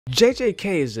JJK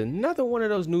is another one of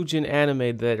those new gen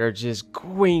anime that are just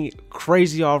going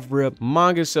crazy off rip.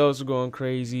 Manga sales are going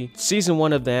crazy. Season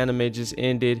 1 of the anime just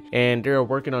ended and they're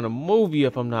working on a movie,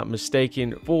 if I'm not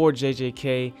mistaken, for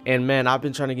JJK. And man, I've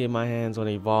been trying to get my hands on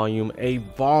a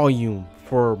volume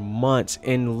for months,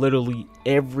 and literally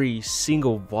every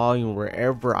single volume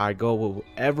wherever I go,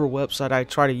 whatever website I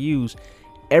try to use,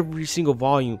 every single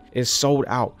volume is sold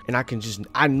out, and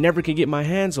I never can get my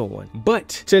hands on one. But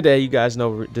today, you guys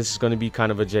know this is going to be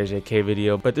kind of a JJK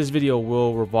video, but this video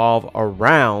will revolve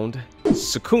around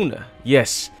Sukuna.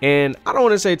 Yes, and I don't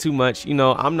want to say too much. You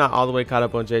know, I'm not all the way caught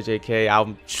up on JJK.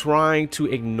 I'm trying to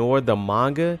ignore the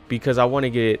manga because I want to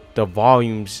get the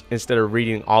volumes instead of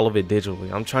reading all of it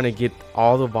digitally. I'm trying to get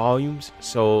all the volumes,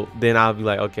 so then I'll be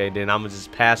like, okay, then I'm gonna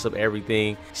just pass up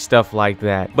everything, stuff like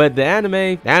that. But the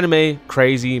anime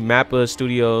crazy. Mappa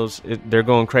Studios, they're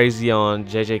going crazy on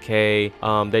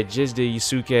JJK. They just did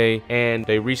Yusuke, and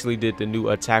they recently did the new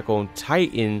Attack on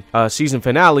Titan season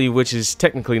finale, which is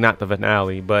technically not the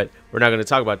finale, but we're not going to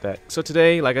talk about that. So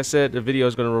today, like I said, the video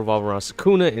is going to revolve around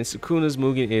Sukuna, and Sukuna's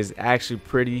Mugen is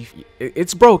actually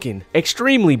it's broken,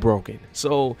 extremely broken.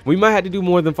 So we might have to do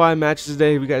more than 5 matches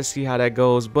today. We got to see how that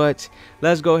goes, but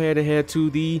let's go ahead and head to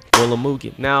the Will of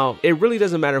Mugen. Now, it really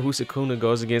doesn't matter who Sukuna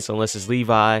goes against unless it's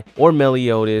Levi or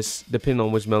Meliodas, depending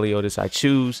on which Meliodas I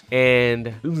choose.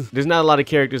 And there's not a lot of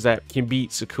characters that can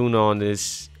beat Sukuna on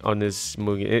this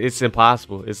Mugen. It's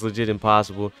impossible. It's legit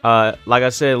impossible. Like I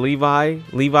said, Levi,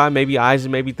 maybe Aizen,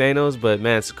 maybe Thanos, but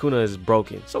man, Sukuna is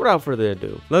broken. So without further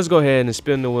ado, let's go ahead and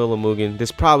spin the wheel of Mugen.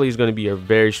 This probably is going to be a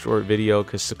very short video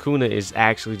because Sukuna is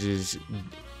actually just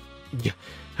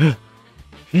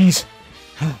he's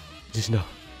just no.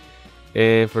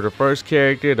 And for the first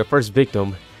character, the first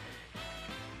victim,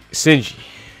 Shinji.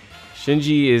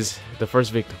 Shinji is the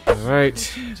first victim. All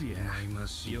right.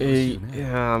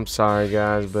 Yeah, I'm sorry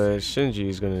guys, but Shinji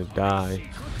is gonna die.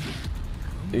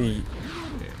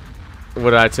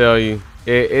 What did I tell you?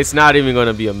 It's not even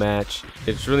gonna be a match.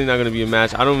 It's really not gonna be a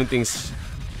match. I don't even think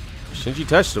Shinji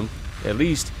touched him. At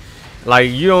least, like,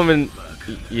 you don't even.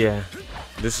 Yeah,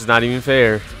 this is not even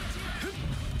fair.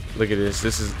 Look at this.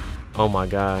 This is. Oh my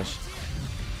gosh.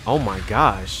 Oh my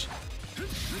gosh.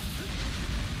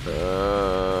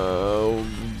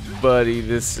 Buddy,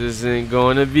 this isn't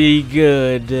going to be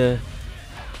good. Yeah.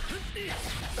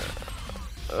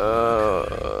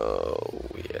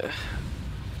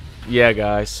 Yeah,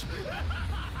 guys.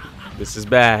 This is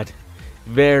bad.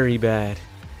 Very bad.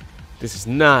 This is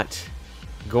not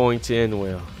going to end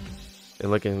well.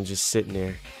 And look at him just sitting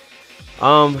there.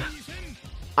 Ow.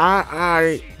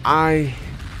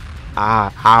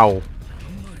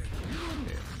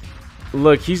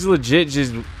 Look, he's legit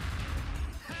just.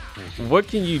 What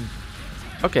can you?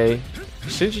 Okay,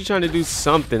 Shinji trying to do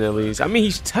something at least. I mean,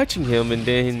 he's touching him, and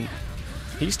then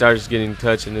he starts getting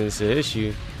touched, and it's an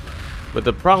issue. But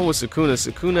the problem with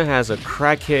Sukuna has a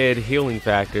crackhead healing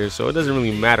factor, so it doesn't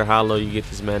really matter how low you get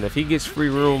this man. If he gets free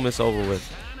room, it's over with.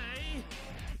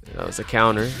 That was a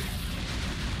counter.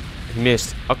 He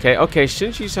missed. Okay,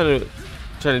 Shinji's trying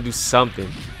to do something.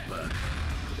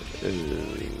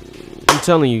 I'm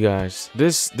telling you guys,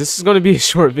 this is gonna be a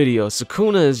short video.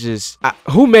 Sukuna is just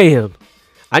who made him?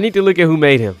 I need to look at who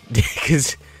made him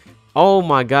because oh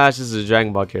my gosh, this is a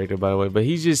Dragon Ball character by the way, but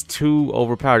he's just too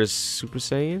overpowered. Is Super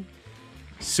Saiyan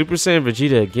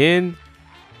Vegeta again.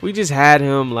 We just had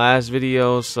him last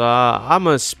video, so I'm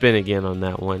gonna spin again on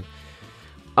that one.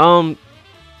 Don't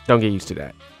get used to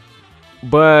that.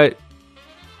 But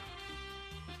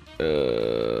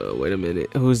wait a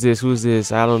minute, who's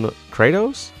this? I don't know.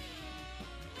 Kratos?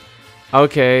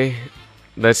 Okay,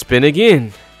 let's spin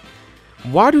again.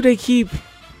 Why do they keep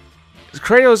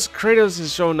Kratos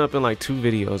is showing up in like 2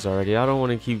 videos already. I don't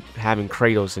want to keep having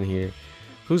Kratos in here.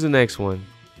 Who's the next one?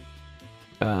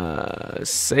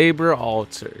 Saber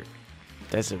Alter.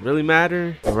 Does it really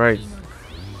matter? All right.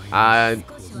 I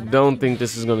don't think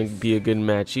this is gonna be a good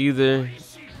match either,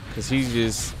 because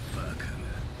he's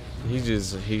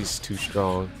too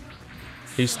strong.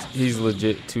 He's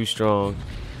legit too strong.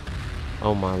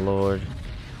 Oh my lord.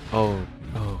 Oh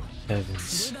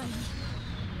heavens.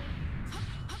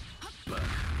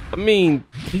 I mean,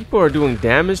 people are doing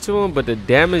damage to him, but the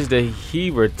damage that he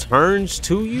returns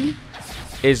to you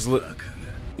is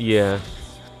yeah.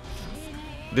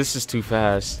 This is too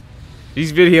fast.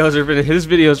 This video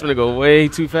is gonna go way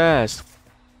too fast.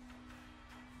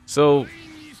 So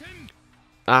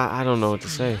I don't know what to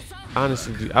say.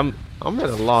 Honestly, I'm at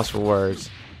a loss for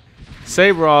words.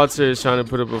 Saber Alter is trying to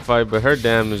put up a fight, but her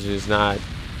damage is not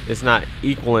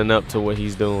equaling up to what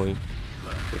he's doing.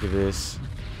 Look at this.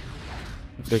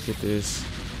 Look at this.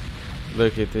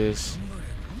 Look at this.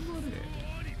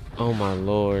 Oh my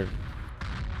lord.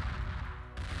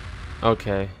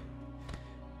 Okay.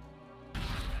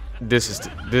 This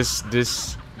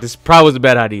probably was a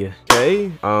bad idea.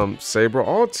 Okay. Saber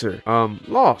Altar.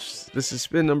 Lost. This is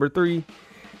spin number 3.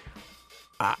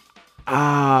 I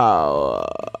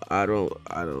don't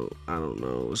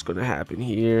know what's gonna happen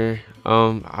here.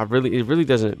 it really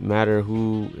doesn't matter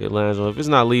who it lands on. If it's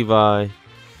not Levi,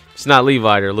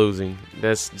 they're losing.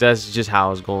 That's just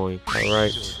how it's going. All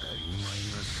right.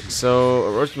 So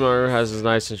Orochimaru has his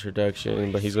nice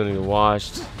introduction, but he's gonna get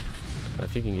washed. I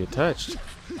think he can get touched.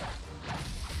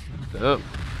 Oh,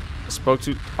 spoke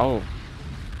to. Oh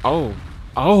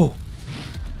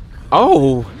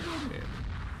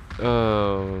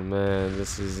man,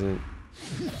 this isn't.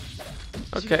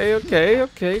 Okay.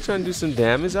 Trying to do some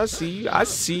damage. I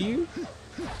see you.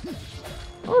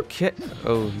 Okay.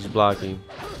 Oh, he's blocking.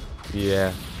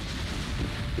 Yeah.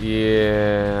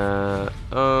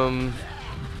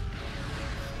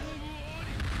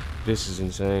 This is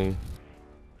insane.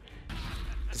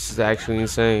 This is actually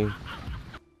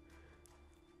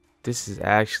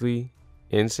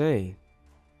insane.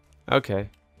 Okay.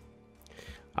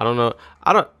 I don't know.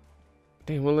 Damn,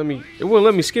 it wouldn't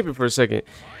let me skip it for a second.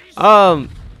 Guys,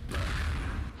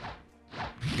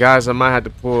 I might have to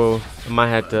pull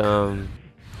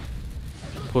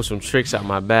some tricks out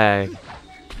my bag.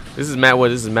 This is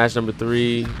match number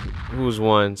 3. Who was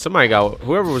 1?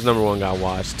 Whoever was number 1 got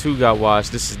washed. 2 got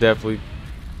washed. This is definitely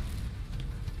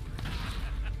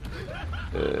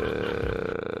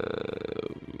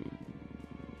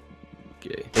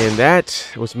okay. And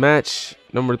that was match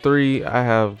number 3. I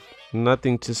have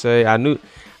nothing to say. I knew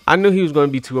he was going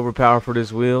to be too overpowered for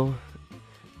this wheel,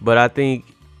 but I think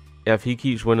if he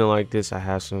keeps winning like this, I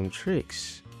have some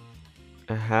tricks.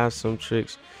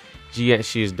 She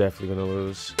is definitely gonna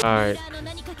lose. All right.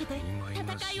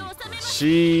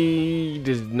 She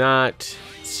does not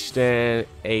stand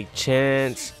a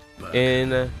chance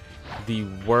in the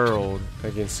world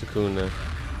against Sukuna.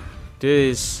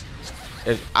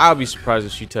 I'll be surprised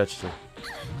if she touched him.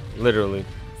 Literally.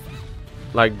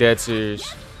 Like dead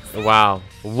serious. Wow.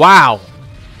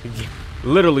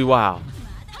 Literally wow.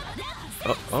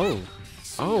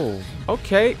 Oh,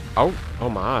 okay. Oh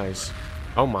my eyes.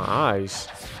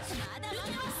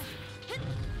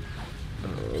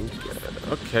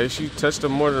 Okay, she touched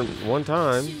him more than one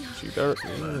time.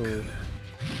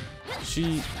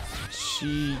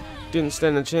 She didn't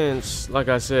stand a chance, like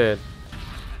I said.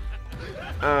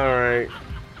 All right,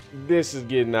 this is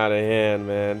getting out of hand,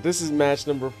 man. This is match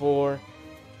number 4.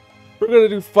 We're gonna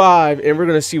do 5, and we're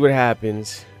gonna see what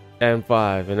happens at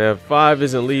 5. And if 5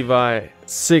 isn't Levi,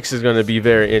 6 is gonna be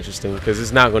very interesting because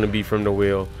it's not gonna be from the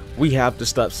wheel. We have to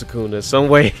stop Sukuna some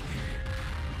way.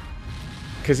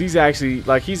 Because he's actually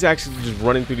just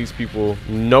running through these people.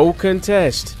 No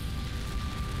contest.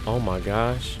 Oh my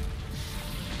gosh.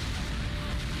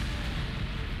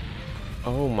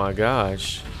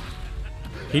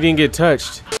 He didn't get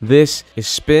touched. This is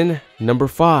spin number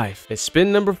 5. If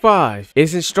spin number 5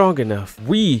 isn't strong enough,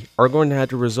 we are going to have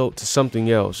to resort to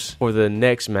something else for the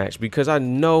next match. Because I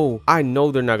know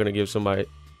they're not going to give somebody.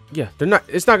 Yeah, they're not.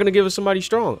 It's not going to give us somebody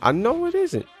strong. I know it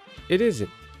isn't. It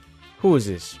isn't. Who is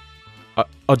this?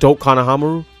 Adult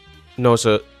Kanahamaru? No, it's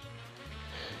a.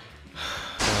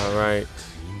 All right.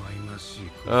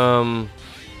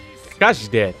 Gosh, he's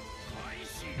dead.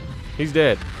 He's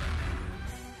dead.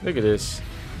 Look at this.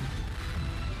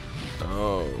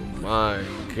 Oh my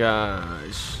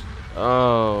gosh.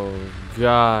 Oh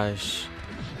gosh.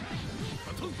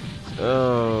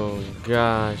 Oh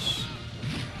gosh.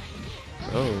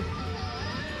 Oh.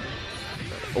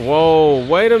 Whoa,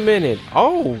 wait a minute.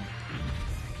 Oh.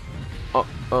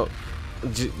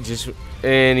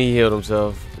 And he healed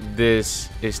himself. This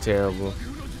is terrible.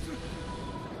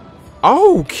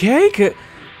 Okay.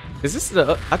 Is this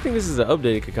the? I think this is the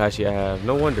updated Kakashi I have.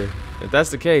 No wonder. If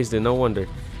that's the case, then no wonder.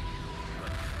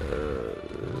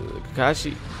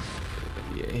 Kakashi.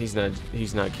 Yeah, he's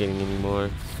not kidding anymore.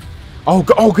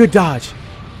 Oh, good dodge.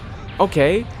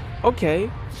 Okay.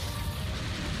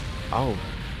 Oh.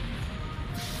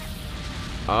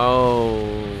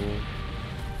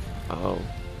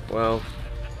 Well,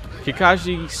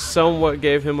 Kakashi somewhat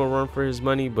gave him a run for his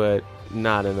money, but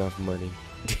not enough money.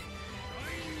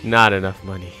 Not enough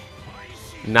money.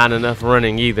 Not enough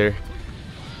running either.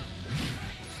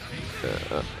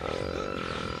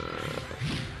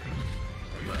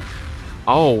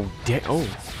 Oh,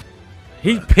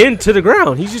 he pinned to the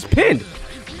ground. He's just pinned.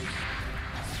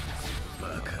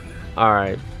 All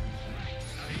right.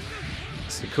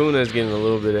 Sukuna is getting a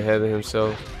little bit ahead of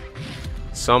himself.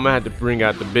 So I'm going to have to bring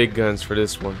out the big guns for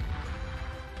this one.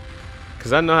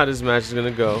 Because I know how this match is going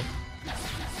to go.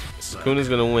 Sukuna's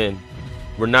going to win.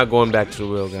 We're not going back to the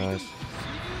wheel, guys.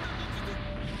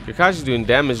 Kakashi's doing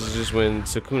damage is just when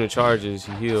Sukuna charges,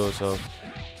 he heals, so.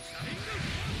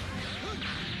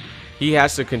 He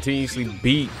has to continuously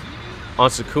beat on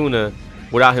Sukuna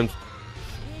without him.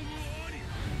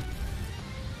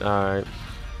 Alright.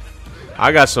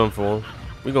 I got something for him.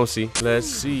 We're going to see. Let's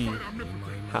see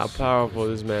how powerful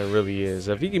this man really is.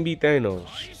 If he can beat Thanos,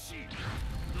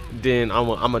 then I'm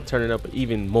going to turn it up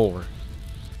even more.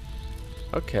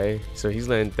 Okay, so he's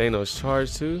letting Thanos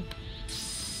charge too.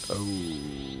 Oh.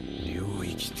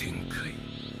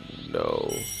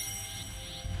 No.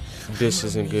 This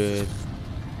isn't good.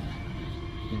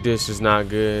 This is not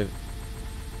good.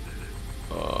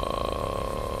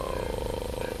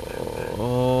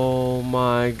 Oh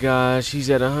my gosh, he's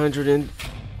at 100 and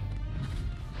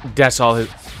that's all his.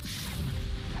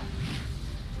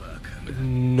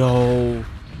 No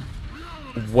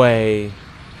way.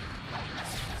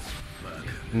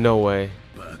 No way.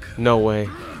 No way.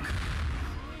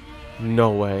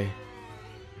 No way.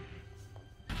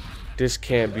 This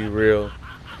can't be real.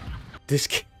 This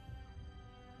can't.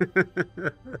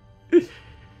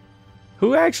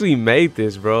 Who actually made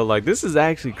this, bro? Like, this is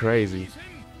actually crazy.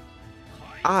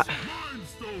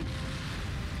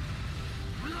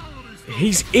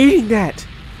 He's eating that.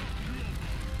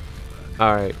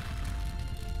 All right.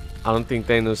 I don't think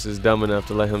Thanos is dumb enough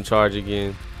to let him charge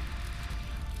again.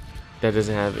 That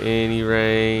doesn't have any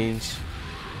range.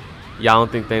 Yeah, I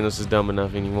don't think Thanos is dumb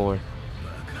enough anymore.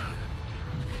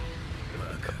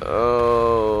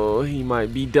 Oh, he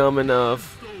might be dumb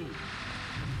enough.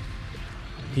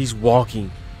 He's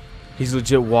walking. He's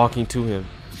legit walking to him.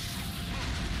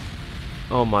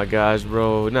 Oh my gosh,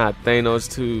 bro. Not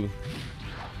Thanos too.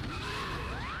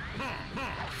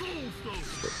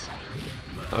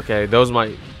 Okay, those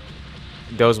might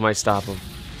stop him.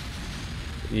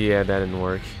 Yeah, that didn't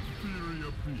work.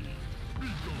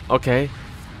 Okay.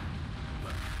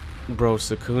 Bro,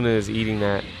 Sukuna is eating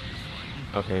that.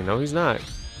 Okay, no, he's not.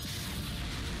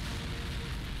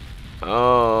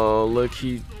 Oh, look,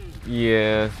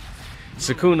 yeah.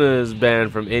 Sukuna is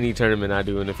banned from any tournament I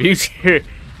do in the future.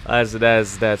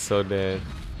 That's so dead.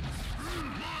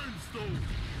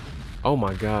 Oh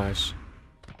my gosh.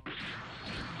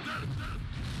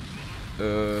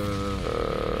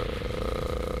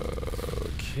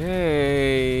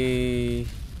 Okay.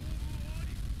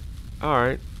 All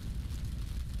right.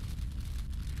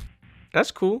 That's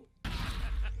cool.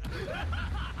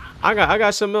 I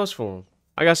got something else for him.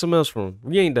 I got something else for him.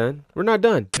 We ain't done. We're not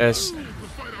done. If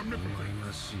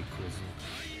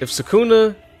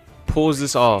Sukuna pulls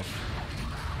this off.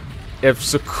 If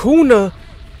Sukuna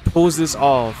pulls this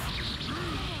off.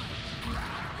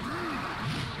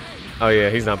 Oh yeah,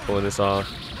 he's not pulling this off.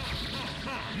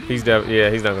 He's not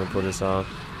gonna pull this off.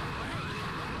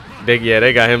 They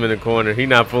got him in the corner. He's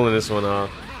not pulling this one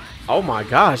off. Oh my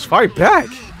gosh, fight back.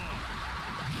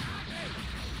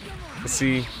 Let's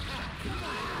see.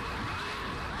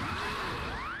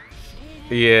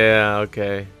 Yeah,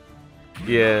 okay.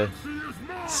 Yeah.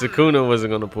 Sukuna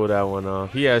wasn't gonna pull that one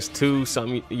off. He has two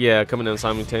coming in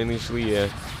simultaneously, yeah.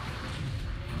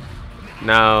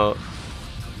 Now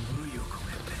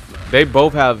they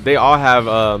all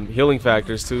have healing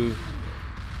factors too.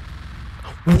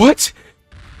 What?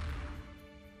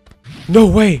 No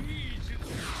way.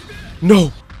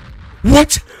 No.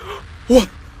 What? What?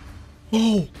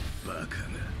 Oh.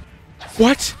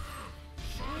 What?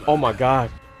 Oh my god.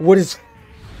 What is...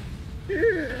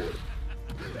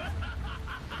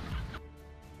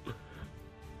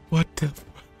 What the...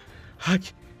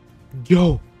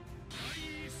 Yo.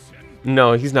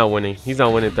 No, he's not winning. He's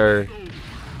not winning third.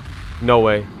 No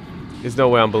way. There's no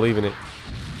way I'm believing it.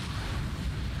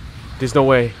 There's no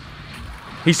way.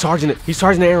 He's charging it. He's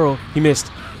charging the arrow. He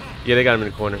missed. Yeah, they got him in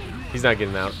the corner. He's not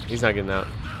getting out. He's not getting out.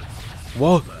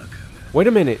 Whoa. Wait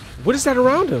a minute. What is that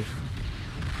around him?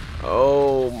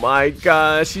 Oh my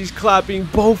gosh. He's clapping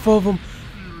both of them.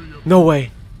 No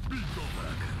way.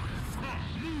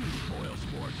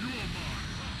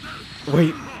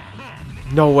 Wait.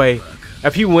 No way.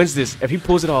 If he wins this, if he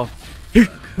pulls it off.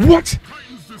 What?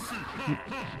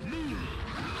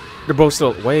 They're both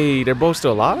still... Wait, they're both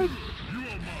still alive?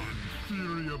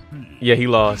 Yeah, he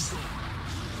lost.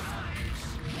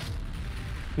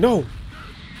 No.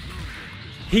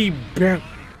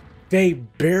 They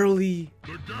barely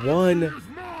won.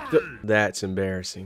 That's embarrassing.